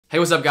Hey,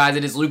 what's up, guys?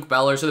 It is Luke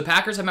Beller. So the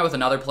Packers have met with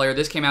another player.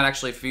 This came out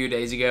actually a few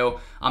days ago.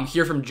 I'm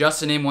here from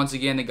Justin M, once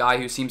again, the guy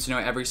who seems to know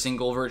every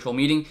single virtual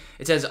meeting.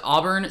 It says,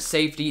 Auburn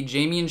safety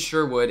Jamien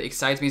Sherwood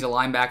excites me as a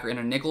linebacker in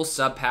a nickel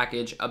sub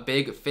package, a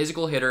big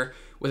physical hitter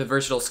with a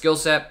versatile skill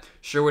set.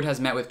 Sherwood has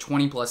met with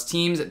 20-plus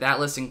teams. That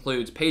list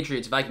includes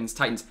Patriots, Vikings,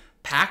 Titans,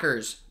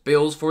 Packers,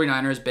 Bills,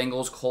 49ers,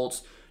 Bengals,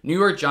 Colts, New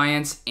York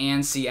Giants,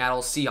 and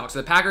Seattle Seahawks.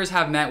 So the Packers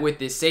have met with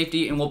this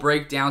safety, and we'll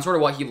break down sort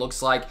of what he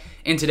looks like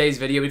in today's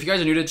video. But if you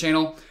guys are new to the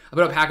channel, I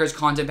put up Packers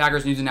content,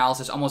 Packers news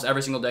analysis almost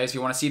every single day. So if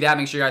you want to see that,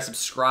 make sure you guys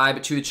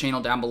subscribe to the channel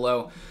down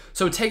below.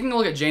 So taking a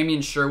look at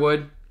Jamien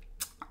Sherwood,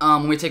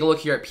 when we take a look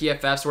here at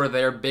PFF, sort of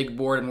their big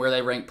board and where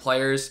they rank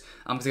players,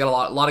 because they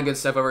got a lot of good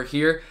stuff over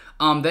here.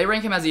 They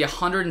rank him as the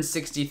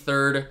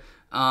 163rd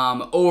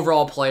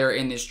overall player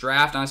in this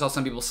draft. And I saw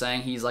some people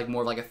saying he's like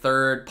more of like a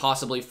third,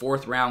 possibly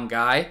fourth round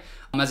guy.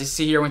 As you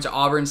see here, went to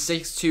Auburn,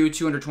 6'2",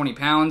 220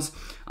 pounds.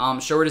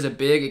 Sherwood is a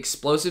big,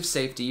 explosive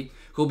safety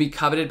who will be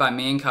coveted by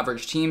man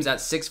coverage teams at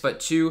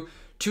 6'2",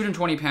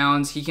 220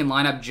 pounds. He can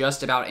line up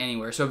just about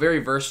anywhere. So a very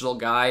versatile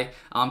guy,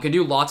 can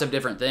do lots of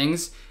different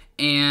things.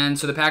 And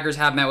so the Packers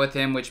have met with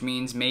him, which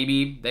means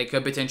maybe they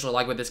could potentially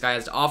like what this guy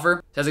has to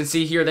offer. So as you can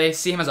see here, they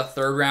see him as a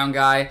third-round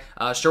guy.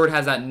 Sherwood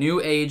has that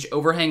new age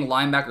overhang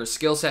linebacker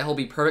skill set. He'll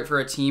be perfect for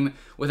a team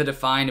with a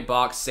defined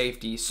box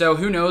safety. So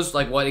who knows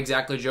like what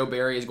exactly Joe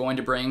Barry is going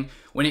to bring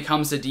when it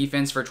comes to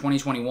defense for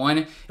 2021.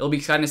 It'll be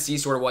exciting to see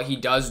sort of what he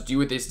does do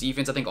with this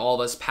defense. I think all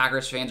of us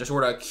Packers fans are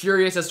sort of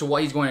curious as to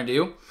what he's going to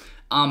do.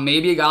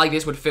 Maybe a guy like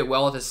this would fit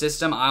well with the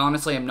system. I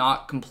honestly am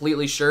not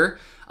completely sure.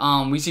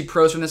 We see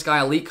pros from this guy: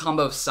 elite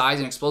combo of size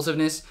and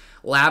explosiveness,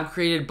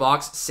 lab-created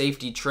box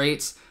safety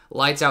traits,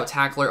 lights-out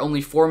tackler,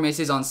 only 4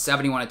 misses on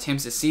 71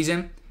 attempts this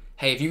season.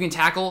 Hey, if you can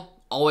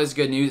tackle, always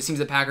good news. It seems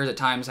the Packers at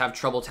times have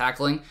trouble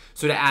tackling,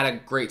 so to add a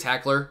great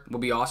tackler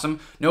would be awesome.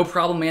 No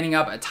problem manning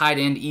up at tight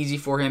end, easy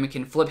for him. It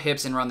can flip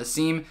hips and run the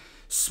seam.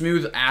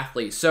 Smooth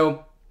athlete.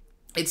 So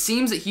it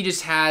seems that he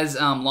just has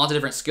lots of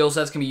different skill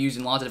sets, can be used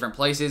in lots of different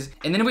places.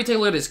 And then if we take a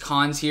look at his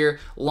cons here,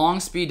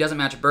 long speed doesn't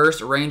match burst,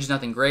 range is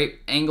nothing great,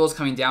 angles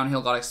coming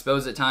downhill got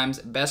exposed at times,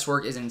 best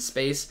work is in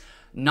space,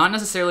 not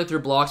necessarily through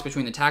blocks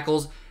between the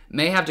tackles,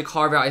 may have to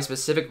carve out a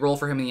specific role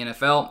for him in the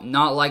NFL,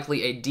 not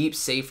likely a deep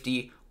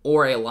safety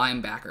or a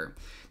linebacker.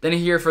 Then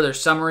here for their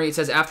summary, it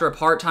says, after a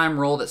part-time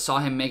role that saw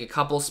him make a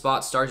couple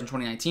spot starts in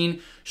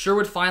 2019,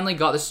 Sherwood finally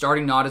got the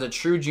starting nod as a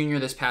true junior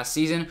this past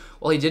season.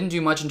 While he didn't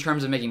do much in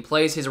terms of making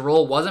plays, his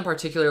role wasn't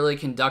particularly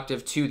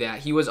conducive to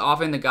that. He was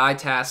often the guy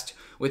tasked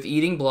with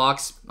eating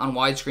blocks on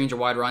wide screens or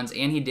wide runs,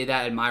 and he did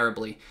that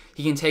admirably.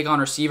 He can take on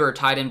receiver or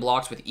tight end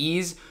blocks with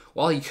ease.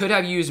 While he could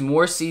have used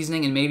more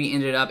seasoning and maybe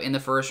ended up in the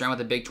first round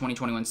with a big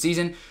 2021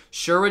 season,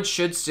 Sherwood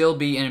should still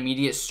be an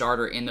immediate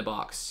starter in the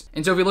box.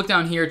 And so if we look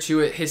down here to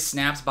his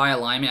snaps by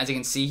alignment, as you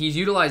can see, he's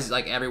utilized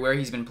like everywhere.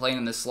 He's been playing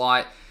in the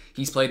slot.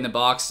 He's played in the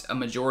box a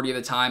majority of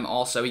the time.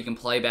 Also, he can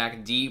play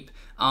back deep.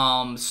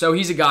 So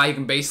he's a guy who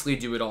can basically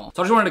do it all.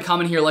 So I just wanted to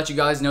come in here, let you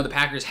guys know the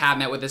Packers have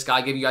met with this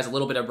guy, give you guys a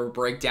little bit of a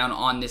breakdown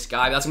on this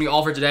guy. That's going to be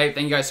all for today.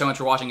 Thank you guys so much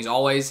for watching as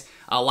always.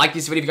 Like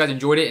this video if you guys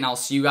enjoyed it, and I'll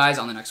see you guys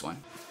on the next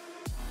one.